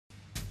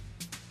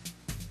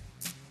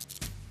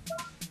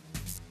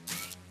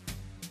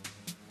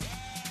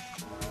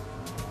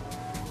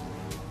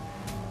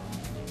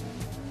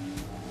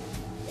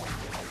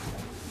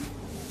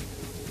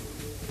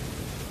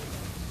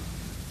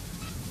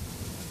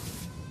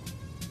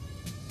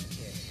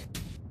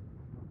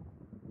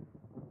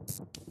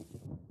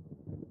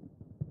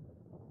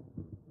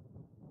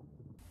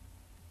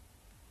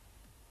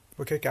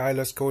Okay guys,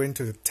 let's go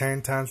into the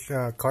 10 times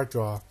card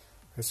draw.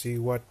 Let's see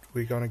what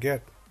we're gonna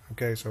get.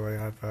 Okay, so I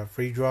have a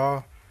free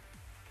draw.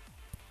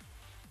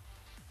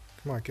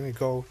 Come on, give me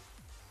gold.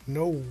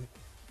 No.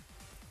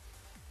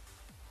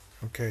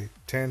 Okay,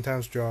 10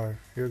 times draw.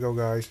 Here we go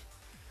guys.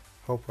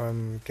 Hope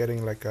I'm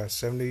getting like a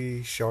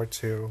 70 shorts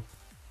here.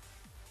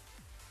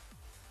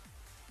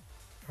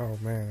 Oh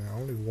man,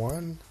 only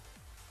one?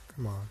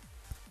 Come on.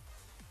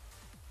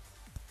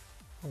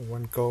 Oh,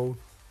 one gold.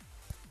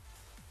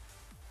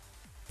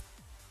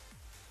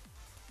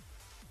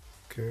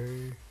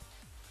 Okay.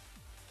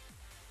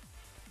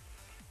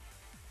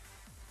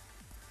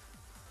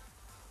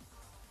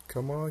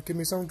 Come on, give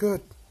me something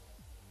good.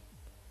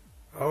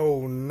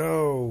 Oh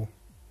no.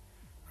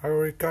 I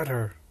already got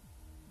her.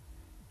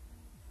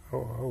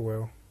 Oh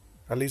well.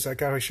 At least I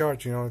got her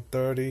shorts,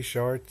 30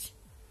 shorts.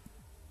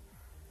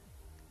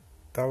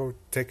 That would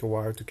take a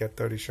while to get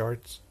 30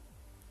 shorts.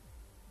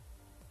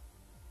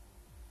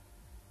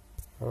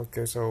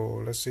 Okay,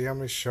 so let's see how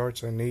many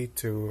shorts I need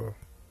to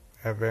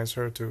advance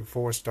her to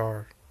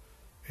 4-star.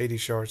 80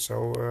 shorts.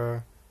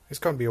 So it's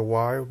gonna be a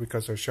while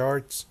because her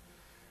shorts.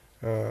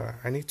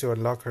 I need to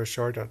unlock her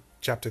short at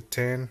chapter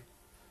 10.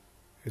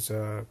 It's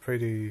a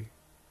pretty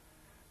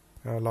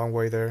long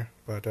way there,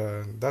 but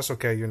that's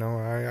okay.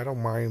 I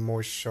don't mind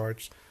more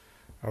shorts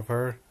of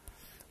her.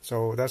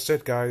 So that's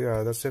it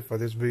guys, that's it for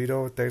this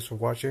video. Thanks for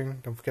watching.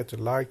 Don't forget to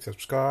like,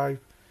 subscribe.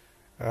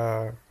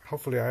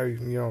 Hopefully I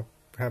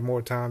have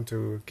more time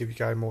to give you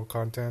guys more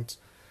content.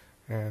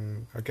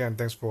 And again,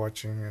 thanks for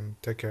watching and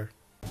take care.